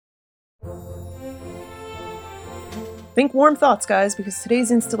Think warm thoughts, guys, because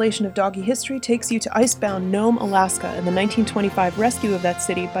today's installation of Doggy History takes you to icebound Nome, Alaska, and the 1925 rescue of that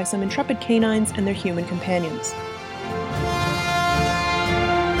city by some intrepid canines and their human companions.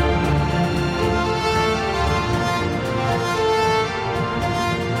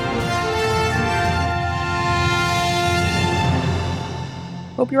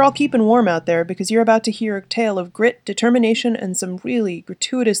 Hope you're all keeping warm out there, because you're about to hear a tale of grit, determination, and some really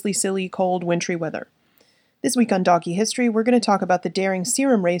gratuitously silly, cold, wintry weather. This week on Doggy History, we're going to talk about the daring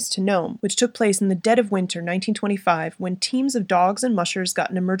serum race to Nome, which took place in the dead of winter 1925 when teams of dogs and mushers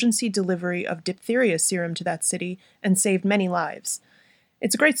got an emergency delivery of diphtheria serum to that city and saved many lives.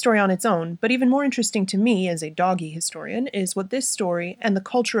 It's a great story on its own, but even more interesting to me as a doggy historian is what this story, and the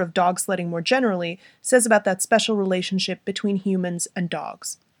culture of dog sledding more generally, says about that special relationship between humans and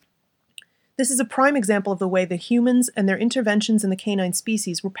dogs. This is a prime example of the way that humans and their interventions in the canine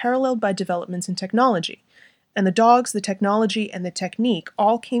species were paralleled by developments in technology, and the dogs, the technology, and the technique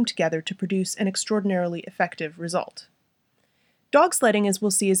all came together to produce an extraordinarily effective result. Dog sledding, as we'll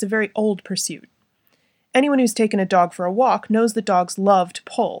see, is a very old pursuit. Anyone who's taken a dog for a walk knows that dogs love to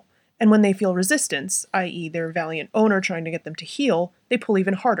pull, and when they feel resistance, i.e. their valiant owner trying to get them to heel, they pull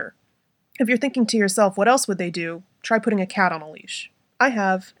even harder. If you're thinking to yourself, what else would they do? Try putting a cat on a leash. I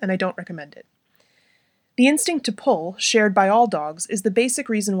have, and I don't recommend it. The instinct to pull, shared by all dogs, is the basic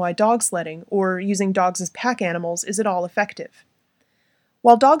reason why dog sledding, or using dogs as pack animals, is at all effective.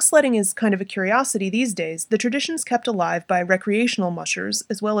 While dog sledding is kind of a curiosity these days, the tradition's kept alive by recreational mushers,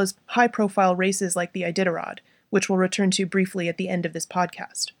 as well as high-profile races like the Iditarod, which we'll return to briefly at the end of this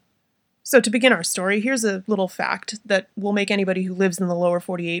podcast. So to begin our story, here's a little fact that will make anybody who lives in the lower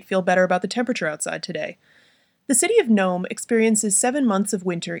 48 feel better about the temperature outside today. The city of Nome experiences 7 months of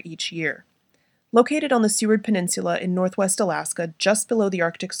winter each year. Located on the Seward Peninsula in northwest Alaska, just below the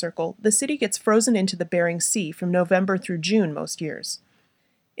Arctic Circle, the city gets frozen into the Bering Sea from November through June most years.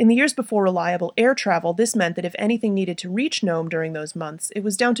 In the years before reliable air travel, this meant that if anything needed to reach Nome during those months, it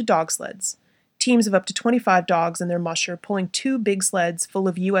was down to dog sleds. Teams of up to 25 dogs and their musher pulling 2 big sleds full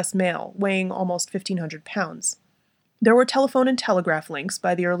of U.S. mail, weighing almost 1,500 pounds. There were telephone and telegraph links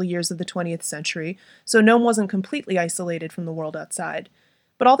by the early years of the 20th century, so Nome wasn't completely isolated from the world outside.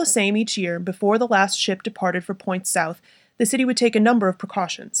 But all the same, each year, before the last ship departed for Point South, the city would take a number of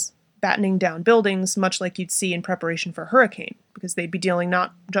precautions, battening down buildings, much like you'd see in preparation for a hurricane, because they'd be dealing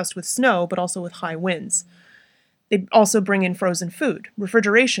not just with snow, but also with high winds. They'd also bring in frozen food.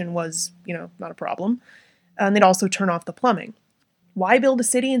 Refrigeration was, not a problem. And they'd also turn off the plumbing. Why build a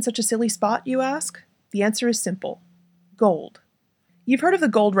city in such a silly spot, you ask? The answer is simple. Gold. You've heard of the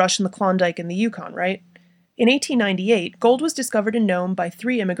gold rush in the Klondike and the Yukon, right? In 1898, gold was discovered in Nome by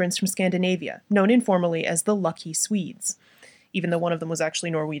 3 immigrants from Scandinavia, known informally as the Lucky Swedes, even though one of them was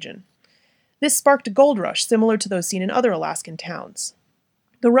actually Norwegian. This sparked a gold rush similar to those seen in other Alaskan towns.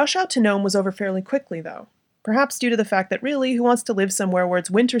 The rush out to Nome was over fairly quickly, though, perhaps due to the fact that really, who wants to live somewhere where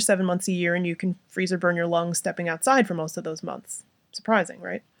it's winter 7 months a year and you can freeze or burn your lungs stepping outside for most of those months? Surprising,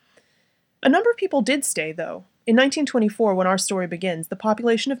 right? A number of people did stay, though. In 1924, when our story begins, the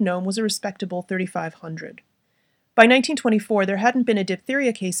population of Nome was a respectable 3,500. By 1924, there hadn't been a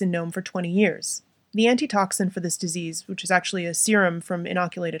diphtheria case in Nome for 20 years. The antitoxin for this disease, which is actually a serum from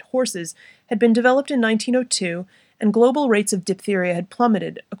inoculated horses, had been developed in 1902, and global rates of diphtheria had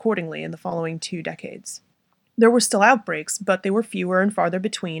plummeted accordingly in the following 2 decades. There were still outbreaks, but they were fewer and farther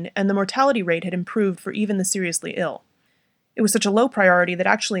between, and the mortality rate had improved for even the seriously ill. It was such a low priority that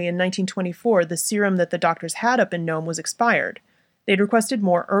actually in 1924, the serum that the doctors had up in Nome was expired. They'd requested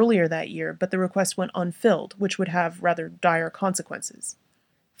more earlier that year, but the request went unfilled, which would have rather dire consequences.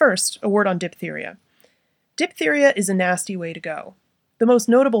 First, a word on diphtheria. Diphtheria is a nasty way to go. The most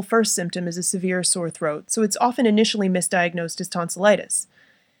notable first symptom is a severe sore throat, so it's often initially misdiagnosed as tonsillitis.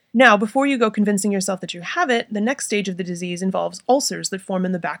 Now, before you go convincing yourself that you have it, the next stage of the disease involves ulcers that form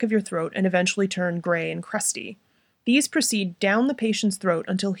in the back of your throat and eventually turn gray and crusty. These proceed down the patient's throat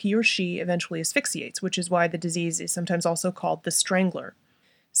until he or she eventually asphyxiates, which is why the disease is sometimes also called the strangler.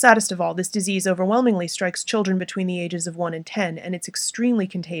 Saddest of all, this disease overwhelmingly strikes children between the ages of 1 and 10, and it's extremely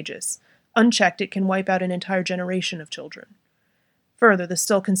contagious. Unchecked, it can wipe out an entire generation of children. Further, the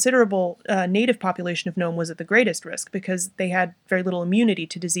still considerable native population of Nome was at the greatest risk because they had very little immunity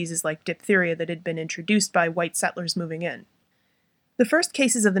to diseases like diphtheria that had been introduced by white settlers moving in. The first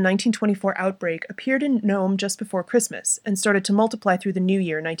cases of the 1924 outbreak appeared in Nome just before Christmas and started to multiply through the new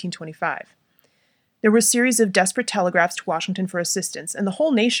year, 1925. There were a series of desperate telegraphs to Washington for assistance, and the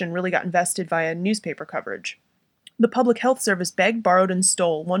whole nation really got invested via newspaper coverage. The Public Health Service begged, borrowed, and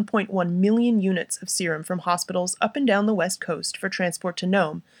stole 1.1 million units of serum from hospitals up and down the West Coast for transport to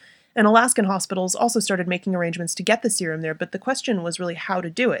Nome, And Alaskan hospitals also started making arrangements to get the serum there, but the question was really how to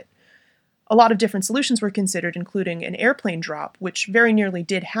do it. A lot of different solutions were considered, including an airplane drop, which very nearly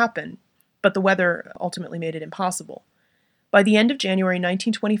did happen, but the weather ultimately made it impossible. By the end of January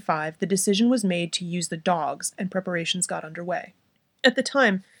 1925, the decision was made to use the dogs, and preparations got underway. At the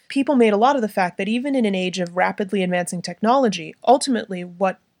time, people made a lot of the fact that even in an age of rapidly advancing technology, ultimately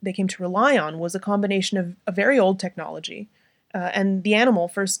what they came to rely on was a combination of a very old technology and the animal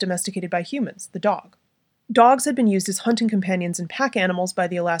first domesticated by humans, the dog. Dogs had been used as hunting companions and pack animals by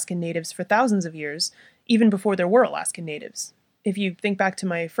the Alaskan natives for thousands of years, even before there were Alaskan natives. If you think back to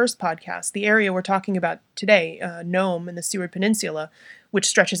my first podcast, the area we're talking about today, Nome and the Seward Peninsula, which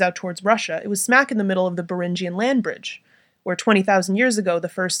stretches out towards Russia, it was smack in the middle of the Beringian land bridge, where 20,000 years ago the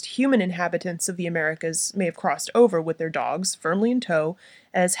first human inhabitants of the Americas may have crossed over with their dogs, firmly in tow,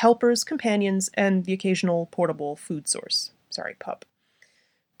 as helpers, companions, and the occasional portable food source. Sorry, pup.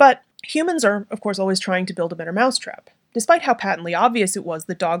 But humans are, of course, always trying to build a better mousetrap. Despite how patently obvious it was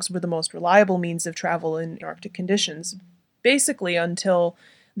that dogs were the most reliable means of travel in Arctic conditions, basically until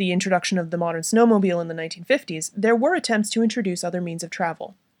the introduction of the modern snowmobile in the 1950s, there were attempts to introduce other means of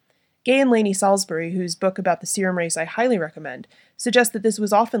travel. Gay and Lainey Salisbury, whose book about the serum race I highly recommend, suggest that this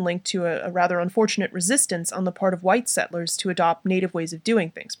was often linked to a rather unfortunate resistance on the part of white settlers to adopt native ways of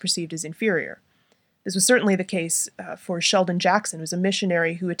doing things, perceived as inferior. This was certainly the case for Sheldon Jackson, who was a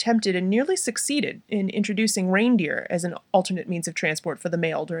missionary who attempted and nearly succeeded in introducing reindeer as an alternate means of transport for the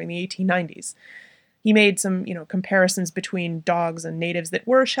mail during the 1890s. He made some, comparisons between dogs and natives that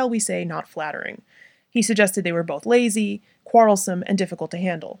were, shall we say, not flattering. He suggested they were both lazy, quarrelsome, and difficult to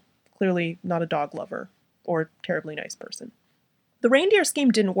handle. Clearly not a dog lover, or terribly nice person. The reindeer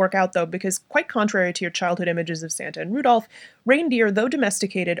scheme didn't work out, though, because quite contrary to your childhood images of Santa and Rudolph, reindeer, though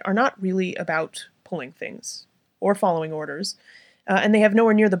domesticated, are not really about pulling things or following orders, and they have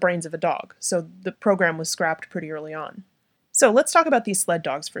nowhere near the brains of a dog, so the program was scrapped pretty early on. So let's talk about these sled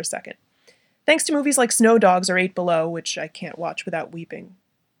dogs for a second. Thanks to movies like Snow Dogs or Eight Below, which I can't watch without weeping.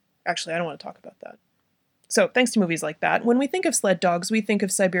 Actually, I don't want to talk about that. So, thanks to movies like that, when we think of sled dogs, we think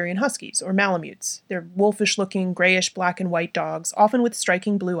of Siberian Huskies, or Malamutes. They're wolfish-looking, grayish black and white dogs, often with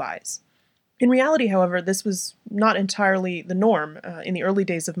striking blue eyes. In reality, however, this was not entirely the norm in the early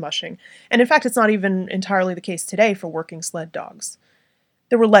days of mushing, and in fact, it's not even entirely the case today for working sled dogs.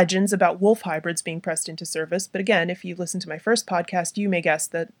 There were legends about wolf hybrids being pressed into service, but again, if you listen to my first podcast, you may guess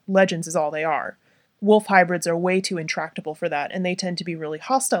that legends is all they are. Wolf hybrids are way too intractable for that, and they tend to be really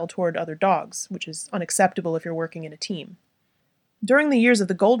hostile toward other dogs, which is unacceptable if you're working in a team. During the years of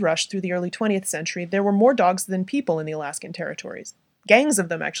the gold rush through the early 20th century, there were more dogs than people in the Alaskan territories. Gangs of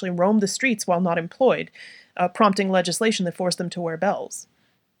them actually roamed the streets while not employed, prompting legislation that forced them to wear bells.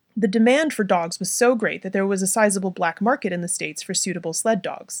 The demand for dogs was so great that there was a sizable black market in the States for suitable sled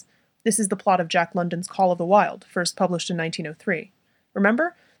dogs. This is the plot of Jack London's Call of the Wild, first published in 1903.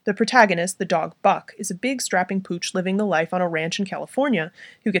 Remember? The protagonist, the dog Buck, is a big strapping pooch living the life on a ranch in California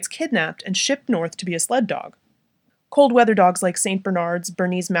who gets kidnapped and shipped north to be a sled dog. Cold weather dogs like St. Bernards,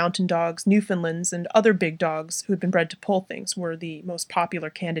 Bernese Mountain Dogs, Newfoundlands, and other big dogs who had been bred to pull things were the most popular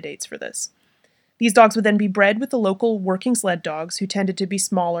candidates for this. These dogs would then be bred with the local working sled dogs who tended to be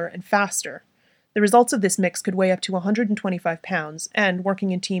smaller and faster. The results of this mix could weigh up to 125 pounds and,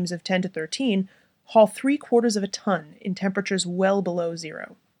 working in teams of 10 to 13, haul 3/4 of a ton in temperatures well below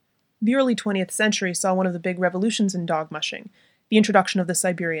zero. The early 20th century saw one of the big revolutions in dog mushing, the introduction of the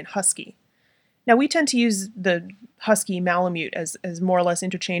Siberian Husky. Now, we tend to use the Husky Malamute as more or less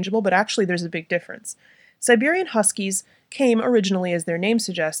interchangeable, but actually there's a big difference. Siberian Huskies came originally, as their name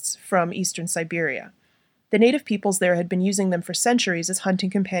suggests, from eastern Siberia. The native peoples there had been using them for centuries as hunting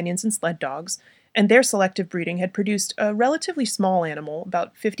companions and sled dogs, and their selective breeding had produced a relatively small animal,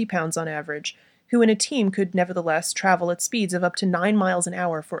 about 50 pounds on average, who in a team could nevertheless travel at speeds of up to 9 miles an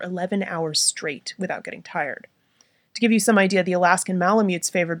hour for 11 hours straight without getting tired. To give you some idea, the Alaskan Malamutes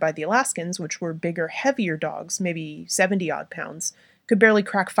favored by the Alaskans, which were bigger, heavier dogs, maybe 70-odd pounds, could barely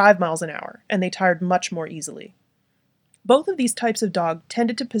crack 5 miles an hour, and they tired much more easily. Both of these types of dog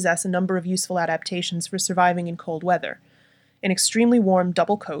tended to possess a number of useful adaptations for surviving in cold weather. An extremely warm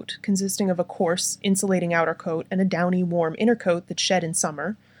double coat, consisting of a coarse, insulating outer coat and a downy, warm inner coat that shed in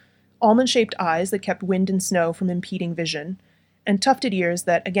summer, almond-shaped eyes that kept wind and snow from impeding vision, and tufted ears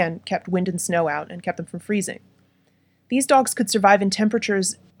that, again, kept wind and snow out and kept them from freezing. These dogs could survive in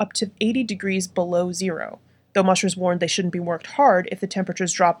temperatures up to 80 degrees below zero, though mushers warned they shouldn't be worked hard if the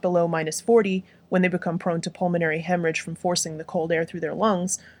temperatures drop below -40 when they become prone to pulmonary hemorrhage from forcing the cold air through their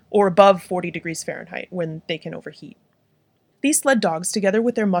lungs, or above 40 degrees Fahrenheit when they can overheat. These sled dogs, together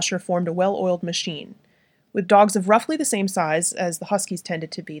with their musher, formed a well-oiled machine. With dogs of roughly the same size as the Huskies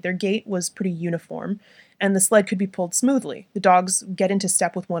tended to be, their gait was pretty uniform, and the sled could be pulled smoothly. The dogs get into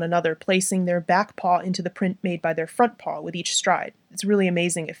step with one another, placing their back paw into the print made by their front paw with each stride. It's really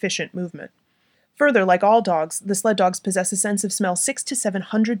amazing, efficient movement. Further, like all dogs, the sled dogs possess a sense of smell 600 to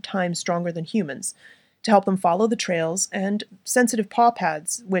 700 times stronger than humans, to help them follow the trails, and sensitive paw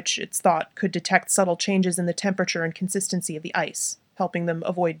pads, which, it's thought, could detect subtle changes in the temperature and consistency of the ice, helping them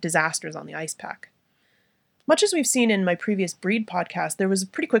avoid disasters on the ice pack. Much as we've seen in my previous breed podcast, there was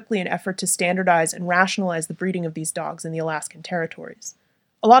pretty quickly an effort to standardize and rationalize the breeding of these dogs in the Alaskan territories.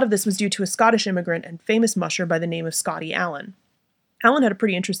 A lot of this was due to a Scottish immigrant and famous musher by the name of Scotty Allen. Allen had a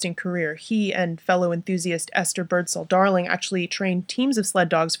pretty interesting career. He and fellow enthusiast Esther Birdsall Darling actually trained teams of sled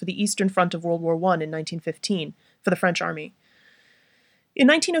dogs for the Eastern Front of World War I in 1915 for the French Army. In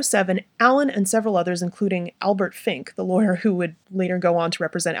 1907, Allen and several others, including Albert Fink, the lawyer who would later go on to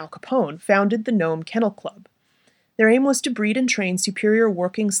represent Al Capone, founded the Nome Kennel Club. Their aim was to breed and train superior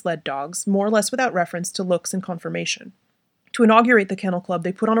working sled dogs, more or less without reference to looks and conformation. To inaugurate the Kennel Club,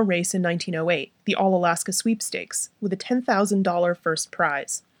 they put on a race in 1908, the All-Alaska Sweepstakes, with a $10,000 first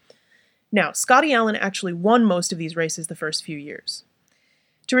prize. Now, Scotty Allen actually won most of these races the first few years.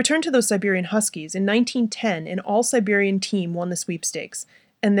 To return to those Siberian Huskies, in 1910, an all-Siberian team won the sweepstakes,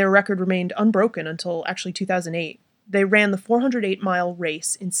 and their record remained unbroken until actually 2008. They ran the 408-mile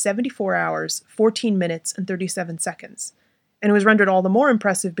race in 74 hours, 14 minutes, and 37 seconds. And it was rendered all the more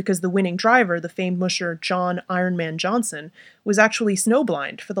impressive because the winning driver, the famed musher John Ironman Johnson, was actually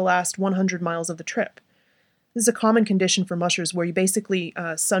snowblind for the last 100 miles of the trip. This is a common condition for mushers where you basically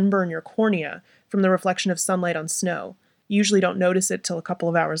sunburn your cornea from the reflection of sunlight on snow. You usually don't notice it till a couple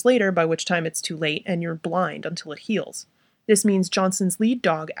of hours later, by which time it's too late, and you're blind until it heals. This means Johnson's lead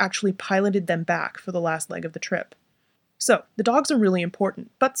dog actually piloted them back for the last leg of the trip. So, the dogs are really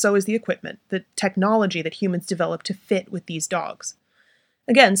important, but so is the equipment, the technology that humans developed to fit with these dogs.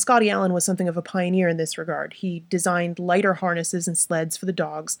 Again, Scotty Allen was something of a pioneer in this regard. He designed lighter harnesses and sleds for the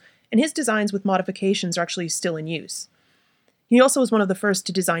dogs, and his designs with modifications are actually still in use. He also was one of the first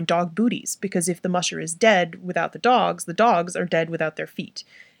to design dog booties, because if the musher is dead without the dogs are dead without their feet,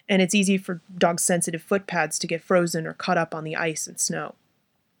 and it's easy for dogs' sensitive foot pads to get frozen or cut up on the ice and snow.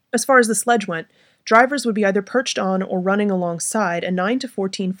 As far as the sledge went, drivers would be either perched on or running alongside a 9 to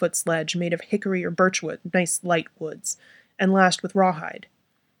 14-foot sledge made of hickory or birchwood, nice light woods, and lashed with rawhide.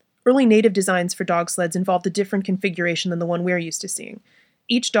 Early native designs for dog sleds involved a different configuration than the one we're used to seeing.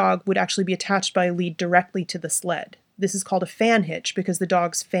 Each dog would actually be attached by a lead directly to the sled. This is called a fan hitch because the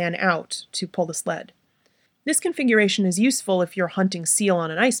dogs fan out to pull the sled. This configuration is useful if you're hunting seal on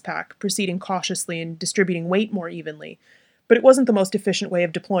an ice pack, proceeding cautiously and distributing weight more evenly, but it wasn't the most efficient way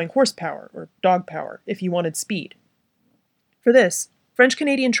of deploying horsepower, or dog power, if you wanted speed. For this,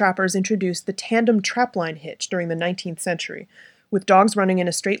 French-Canadian trappers introduced the tandem trapline hitch during the 19th century, with dogs running in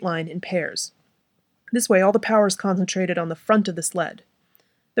a straight line in pairs. This way, all the power is concentrated on the front of the sled.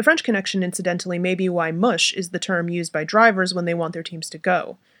 The French connection, incidentally, may be why mush is the term used by drivers when they want their teams to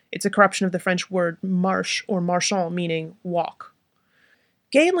go. It's a corruption of the French word marche or marchand, meaning walk.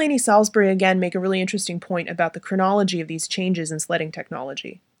 Gay and Laney Salisbury again make a really interesting point about the chronology of these changes in sledding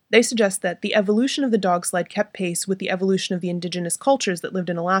technology. They suggest that the evolution of the dog sled kept pace with the evolution of the indigenous cultures that lived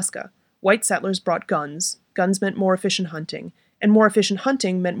in Alaska. White settlers brought guns. Guns meant more efficient hunting. And more efficient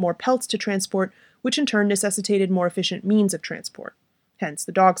hunting meant more pelts to transport, which in turn necessitated more efficient means of transport. Hence,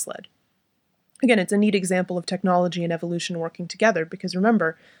 the dog sled. Again, it's a neat example of technology and evolution working together, because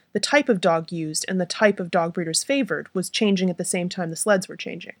remember, the type of dog used and the type of dog breeders favored was changing at the same time the sleds were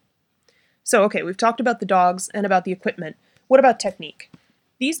changing. So, okay, we've talked about the dogs and about the equipment. What about technique?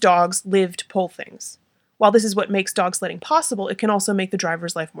 These dogs live to pull things. While this is what makes dog sledding possible, it can also make the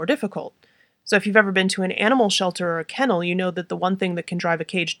driver's life more difficult. So if you've ever been to an animal shelter or a kennel, you know that the one thing that can drive a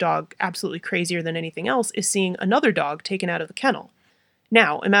caged dog absolutely crazier than anything else is seeing another dog taken out of the kennel.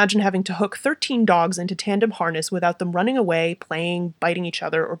 Now, imagine having to hook 13 dogs into tandem harness without them running away, playing, biting each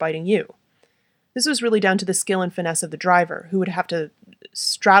other, or biting you. This was really down to the skill and finesse of the driver, who would have to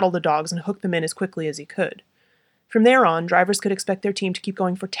straddle the dogs and hook them in as quickly as he could. From there on, drivers could expect their team to keep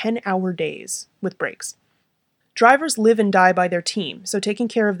going for 10-hour days, with breaks. Drivers live and die by their team, so taking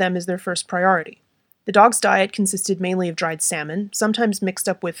care of them is their first priority. The dog's diet consisted mainly of dried salmon, sometimes mixed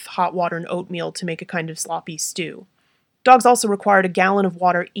up with hot water and oatmeal to make a kind of sloppy stew. Dogs also required a gallon of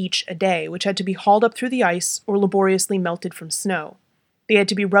water each a day, which had to be hauled up through the ice or laboriously melted from snow. They had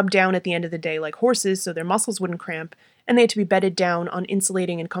to be rubbed down at the end of the day like horses so their muscles wouldn't cramp, and they had to be bedded down on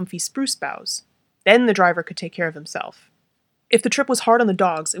insulating and comfy spruce boughs. Then the driver could take care of himself. If the trip was hard on the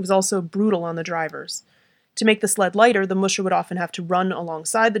dogs, it was also brutal on the drivers. To make the sled lighter, the musher would often have to run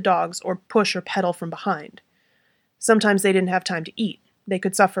alongside the dogs or push or pedal from behind. Sometimes they didn't have time to eat. They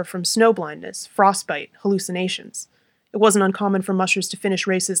could suffer from snow blindness, frostbite, hallucinations. It wasn't uncommon for mushers to finish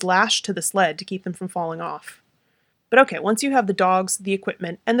races lashed to the sled to keep them from falling off. But okay, once you have the dogs, the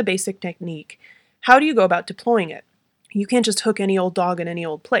equipment, and the basic technique, how do you go about deploying it? You can't just hook any old dog in any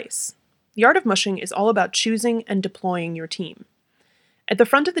old place. The art of mushing is all about choosing and deploying your team. At the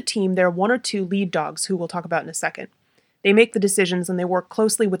front of the team, there are one or two lead dogs who we'll talk about in a second. They make the decisions and they work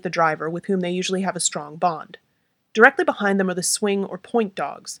closely with the driver, with whom they usually have a strong bond. Directly behind them are the swing or point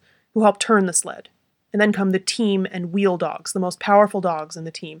dogs, who help turn the sled. And then come the team and wheel dogs, the most powerful dogs in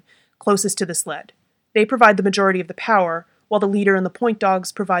the team, closest to the sled. They provide the majority of the power, while the leader and the point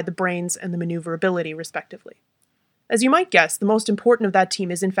dogs provide the brains and the maneuverability, respectively. As you might guess, the most important of that team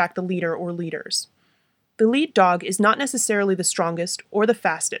is in fact the leader or leaders. The lead dog is not necessarily the strongest or the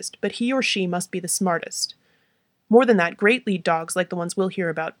fastest, but he or she must be the smartest. More than that, great lead dogs, like the ones we'll hear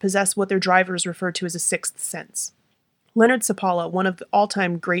about, possess what their drivers refer to as a sixth sense. Leonard Seppala, one of the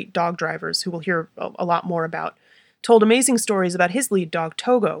all-time great dog drivers who we'll hear a lot more about, told amazing stories about his lead dog,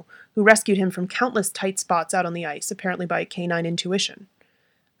 Togo, who rescued him from countless tight spots out on the ice, apparently by canine intuition.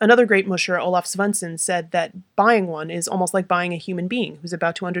 Another great musher, Olaf Svensson, said that buying one is almost like buying a human being who's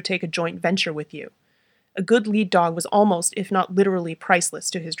about to undertake a joint venture with you. A good lead dog was almost, if not literally, priceless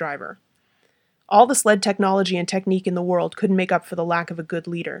to his driver. All the sled technology and technique in the world couldn't make up for the lack of a good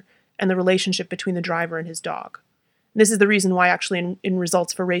leader and the relationship between the driver and his dog. This is the reason why actually in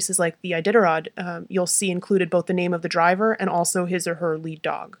results for races like the Iditarod, you'll see included both the name of the driver and also his or her lead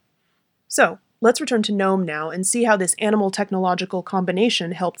dog. So, let's return to Nome now and see how this animal-technological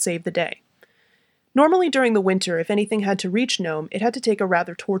combination helped save the day. Normally during the winter, if anything had to reach Nome, it had to take a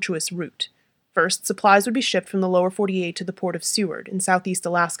rather tortuous route. First, supplies would be shipped from the lower 48 to the port of Seward in southeast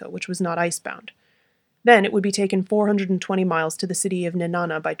Alaska, which was not icebound. Then it would be taken 420 miles to the city of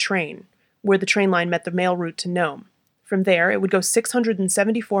Nenana by train, where the train line met the mail route to Nome. From there, it would go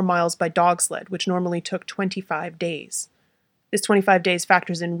 674 miles by dog sled, which normally took 25 days. This 25 days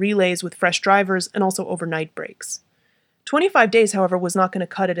factors in relays with fresh drivers and also overnight breaks. 25 days, however, was not going to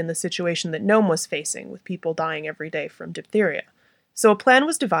cut it in the situation that Nome was facing, with people dying every day from diphtheria. So a plan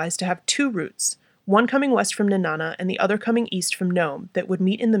was devised to have two routes, one coming west from Nenana and the other coming east from Nome, that would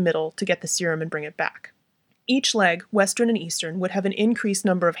meet in the middle to get the serum and bring it back. Each leg, western and eastern, would have an increased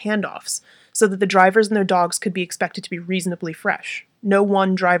number of handoffs, so that the drivers and their dogs could be expected to be reasonably fresh. No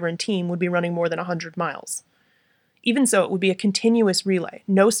one driver and team would be running more than 100 miles. Even so, it would be a continuous relay,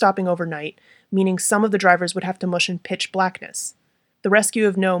 no stopping overnight, meaning some of the drivers would have to mush in pitch blackness. The rescue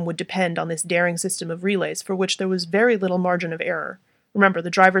of Nome would depend on this daring system of relays for which there was very little margin of error. Remember, the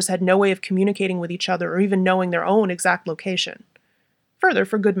drivers had no way of communicating with each other or even knowing their own exact location. Further,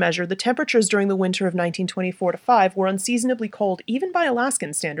 for good measure, the temperatures during the winter of 1924-5 were unseasonably cold even by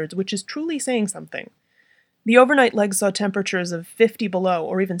Alaskan standards, which is truly saying something. The overnight legs saw temperatures of 50 below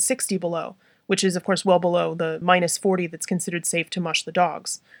or even 60 below, which is of course well below the minus 40 that's considered safe to mush the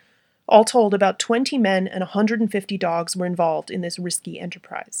dogs. All told, about 20 men and 150 dogs were involved in this risky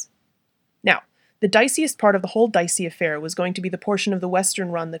enterprise. Now, the diciest part of the whole dicey affair was going to be the portion of the western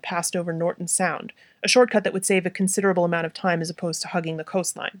run that passed over Norton Sound, a shortcut that would save a considerable amount of time as opposed to hugging the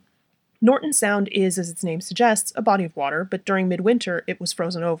coastline. Norton Sound is, as its name suggests, a body of water, but during midwinter it was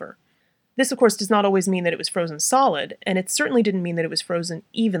frozen over. This, of course, does not always mean that it was frozen solid, and it certainly didn't mean that it was frozen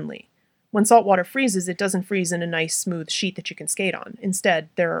evenly. When salt water freezes, it doesn't freeze in a nice, smooth sheet that you can skate on. Instead,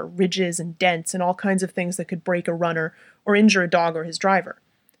 there are ridges and dents and all kinds of things that could break a runner or injure a dog or his driver.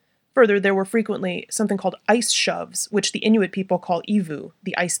 Further, there were frequently something called ice shoves, which the Inuit people call ivu,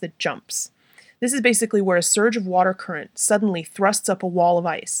 the ice that jumps. This is basically where a surge of water current suddenly thrusts up a wall of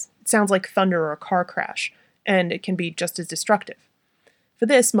ice. It sounds like thunder or a car crash, and it can be just as destructive. For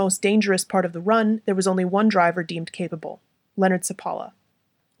this most dangerous part of the run, there was only one driver deemed capable, Leonard Seppala.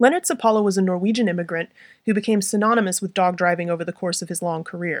 Leonard Seppala was a Norwegian immigrant who became synonymous with dog driving over the course of his long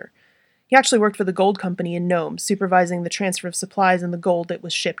career. He actually worked for the gold company in Nome, supervising the transfer of supplies and the gold that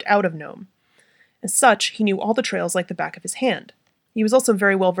was shipped out of Nome. As such, he knew all the trails like the back of his hand. He was also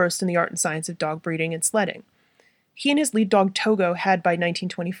very well versed in the art and science of dog breeding and sledding. He and his lead dog Togo had, by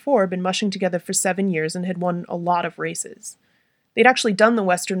 1924, been mushing together for 7 years and had won a lot of races. They'd actually done the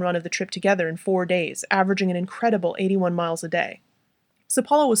western run of the trip together in 4 days, averaging an incredible 81 miles a day.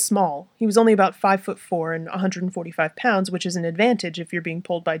 Seppala was small. He was only about 5'4" and 145 pounds, which is an advantage if you're being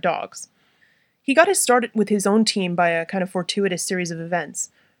pulled by dogs. He got his start with his own team by a kind of fortuitous series of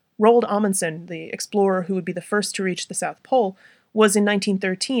events. Roald Amundsen, the explorer who would be the first to reach the South Pole, was in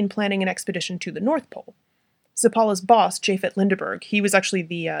 1913 planning an expedition to the North Pole. Seppala's boss, Japhet Lindeberg, he was actually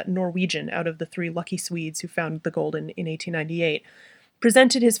the Norwegian out of the three lucky Swedes who found the gold in 1898,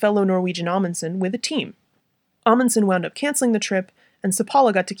 presented his fellow Norwegian Amundsen with a team. Amundsen wound up canceling the trip, and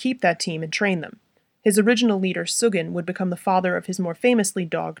Seppala got to keep that team and train them. His original leader, Suggen, would become the father of his more famous lead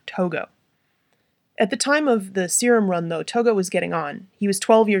dog, Togo. At the time of the serum run, though, Togo was getting on. He was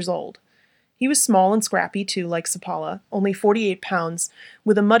 12 years old. He was small and scrappy, too, like Seppala, only 48 pounds,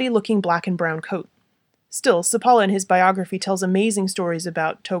 with a muddy-looking black and brown coat. Still, Seppala in his biography tells amazing stories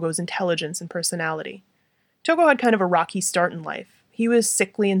about Togo's intelligence and personality. Togo had kind of a rocky start in life. He was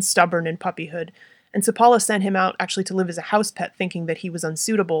sickly and stubborn in puppyhood, and Seppala sent him out actually to live as a house pet, thinking that he was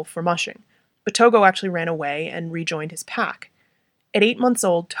unsuitable for mushing. But Togo actually ran away and rejoined his pack. At 8 months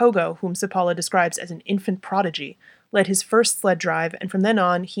old, Togo, whom Seppala describes as an infant prodigy, led his first sled drive, and from then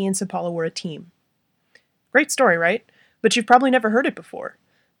on, he and Seppala were a team. Great story, right? But you've probably never heard it before.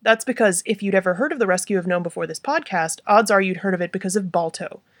 That's because if you'd ever heard of the rescue of Nome before this podcast, odds are you'd heard of it because of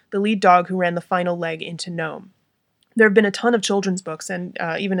Balto, the lead dog who ran the final leg into Nome. There have been a ton of children's books and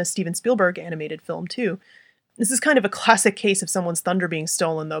even a Steven Spielberg animated film, too. This is kind of a classic case of someone's thunder being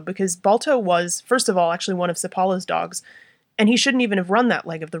stolen, though, because Balto was, first of all, actually one of Seppala's dogs, and he shouldn't even have run that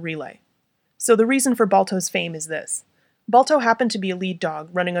leg of the relay. So the reason for Balto's fame is this. Balto happened to be a lead dog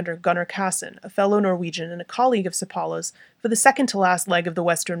running under Gunnar Kaasen, a fellow Norwegian and a colleague of Seppala's, for the second-to-last leg of the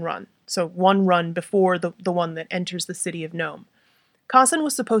Western Run, so one run before the one that enters the city of Nome. Kaasen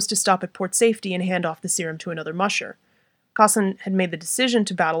was supposed to stop at Port Safety and hand off the serum to another musher. Kaasen had made the decision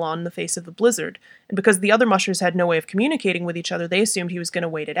to battle on in the face of the blizzard, and because the other mushers had no way of communicating with each other, they assumed he was going to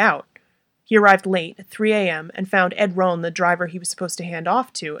wait it out. He arrived late, at 3 a.m., and found Ed Rohn, the driver he was supposed to hand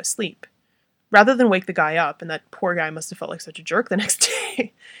off to, asleep. Rather than wake the guy up, and that poor guy must have felt like such a jerk the next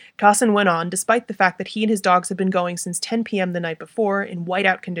day, Kaasen went on, despite the fact that he and his dogs had been going since 10 p.m. the night before in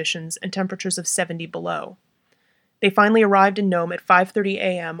whiteout conditions and temperatures of 70 below. They finally arrived in Nome at 5:30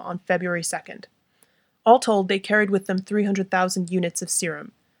 a.m. on February 2nd. All told, they carried with them 300,000 units of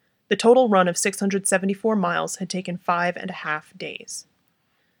serum. The total run of 674 miles had taken 5.5 days.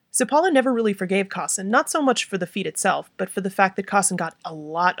 Seppala never really forgave Kaasen, not so much for the feat itself, but for the fact that Kaasen got a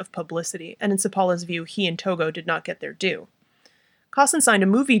lot of publicity, and in Seppala's view, he and Togo did not get their due. Kaasen signed a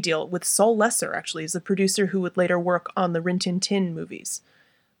movie deal with Sol Lesser, actually, as the producer who would later work on the Rin Tin Tin movies.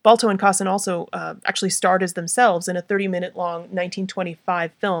 Balto and Kaasen also actually starred as themselves in a 30-minute-long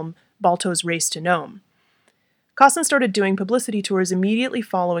 1925 film, Balto's Race to Nome. Kaasen started doing publicity tours immediately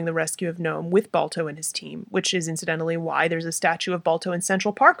following the rescue of Nome with Balto and his team, which is incidentally why there's a statue of Balto in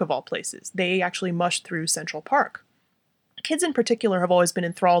Central Park of all places. They actually mushed through Central Park. Kids in particular have always been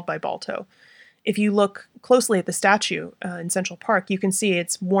enthralled by Balto. If you look closely at the statue in Central Park, you can see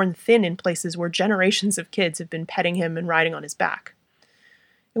it's worn thin in places where generations of kids have been petting him and riding on his back.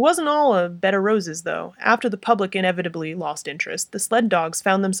 It wasn't all a bed of roses, though. After the public inevitably lost interest, the sled dogs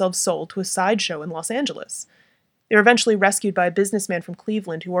found themselves sold to a sideshow in Los Angeles. They were eventually rescued by a businessman from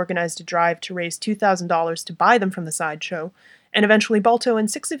Cleveland who organized a drive to raise $2,000 to buy them from the sideshow, and eventually Balto and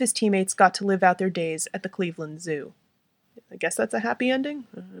 6 of his teammates got to live out their days at the Cleveland Zoo. I guess that's a happy ending?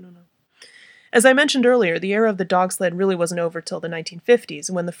 I don't know. As I mentioned earlier, the era of the dog sled really wasn't over till the 1950s,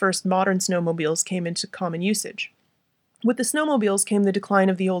 when the first modern snowmobiles came into common usage. With the snowmobiles came the decline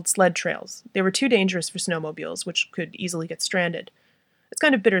of the old sled trails. They were too dangerous for snowmobiles, which could easily get stranded. It's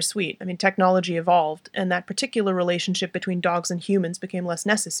kind of bittersweet. I mean, technology evolved, and that particular relationship between dogs and humans became less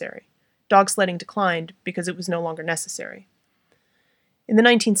necessary. Dog sledding declined because it was no longer necessary. In the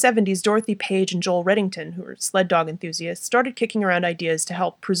 1970s, Dorothy Page and Joel Reddington, who were sled dog enthusiasts, started kicking around ideas to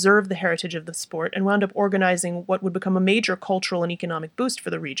help preserve the heritage of the sport and wound up organizing what would become a major cultural and economic boost for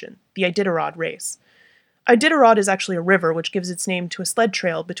the region, the Iditarod race. Iditarod is actually a river which gives its name to a sled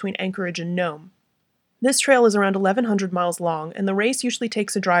trail between Anchorage and Nome. This trail is around 1,100 miles long, and the race usually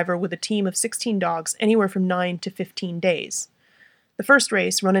takes a driver with a team of 16 dogs anywhere from 9 to 15 days. The first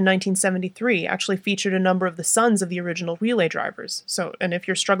race, run in 1973, actually featured a number of the sons of the original relay drivers. And if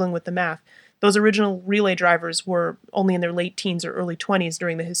you're struggling with the math, those original relay drivers were only in their late teens or early 20s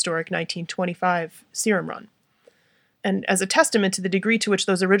during the historic 1925 Serum Run. And as a testament to the degree to which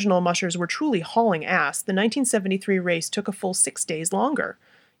those original mushers were truly hauling ass, the 1973 race took a full 6 days longer,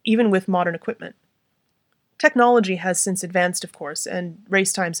 even with modern equipment. Technology has since advanced, of course, and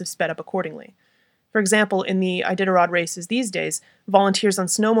race times have sped up accordingly. For example, in the Iditarod races these days, volunteers on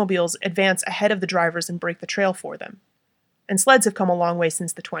snowmobiles advance ahead of the drivers and break the trail for them. And sleds have come a long way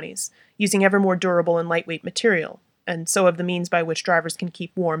since the 20s, using ever more durable and lightweight material, and so have the means by which drivers can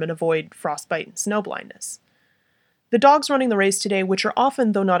keep warm and avoid frostbite and snow blindness. The dogs running the race today, which are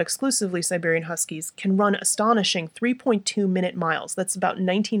often, though not exclusively, Siberian Huskies, can run astonishing 3.2-minute miles, that's about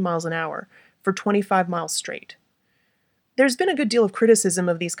 19 miles an hour, for 25 miles straight. There's been a good deal of criticism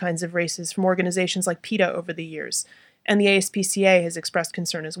of these kinds of races from organizations like PETA over the years, and the ASPCA has expressed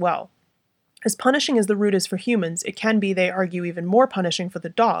concern as well. As punishing as the route is for humans, it can be, they argue, even more punishing for the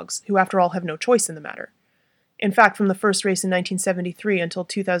dogs, who after all have no choice in the matter. In fact, from the first race in 1973 until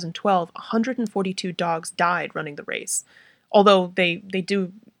 2012, 142 dogs died running the race, although they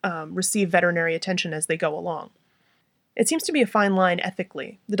do receive veterinary attention as they go along. It seems to be a fine line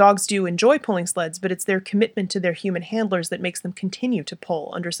ethically. The dogs do enjoy pulling sleds, but it's their commitment to their human handlers that makes them continue to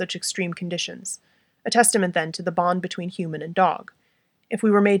pull under such extreme conditions. A testament, then, to the bond between human and dog. If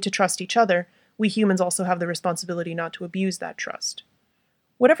we were made to trust each other, we humans also have the responsibility not to abuse that trust.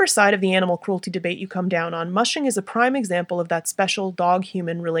 Whatever side of the animal cruelty debate you come down on, mushing is a prime example of that special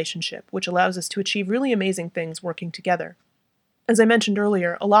dog-human relationship, which allows us to achieve really amazing things working together. As I mentioned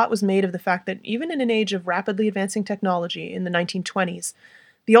earlier, a lot was made of the fact that even in an age of rapidly advancing technology in the 1920s,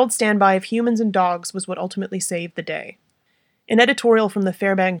 the old standby of humans and dogs was what ultimately saved the day. An editorial from the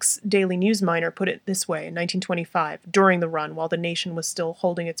Fairbanks Daily News Miner put it this way in 1925, during the run while the nation was still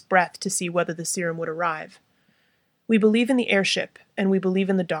holding its breath to see whether the serum would arrive. "We believe in the airship, and we believe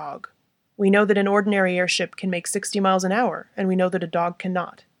in the dog. We know that an ordinary airship can make 60 miles an hour, and we know that a dog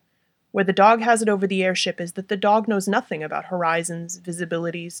cannot. Where the dog has it over the airship is that the dog knows nothing about horizons,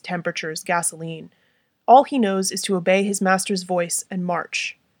 visibilities, temperatures, gasoline. All he knows is to obey his master's voice and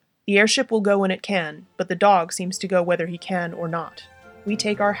march. The airship will go when it can, but the dog seems to go whether he can or not. We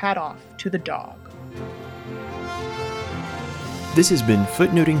take our hat off to the dog." This has been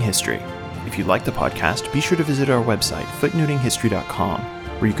Footnoting History. If you like the podcast, be sure to visit our website, footnotinghistory.com,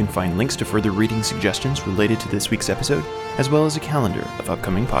 where you can find links to further reading suggestions related to this week's episode, as well as a calendar of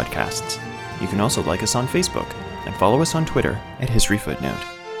upcoming podcasts. You can also like us on Facebook and follow us on Twitter at History Footnote.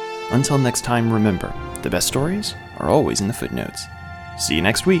 Until next time, remember, the best stories are always in the footnotes. See you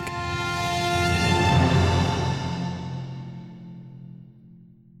next week.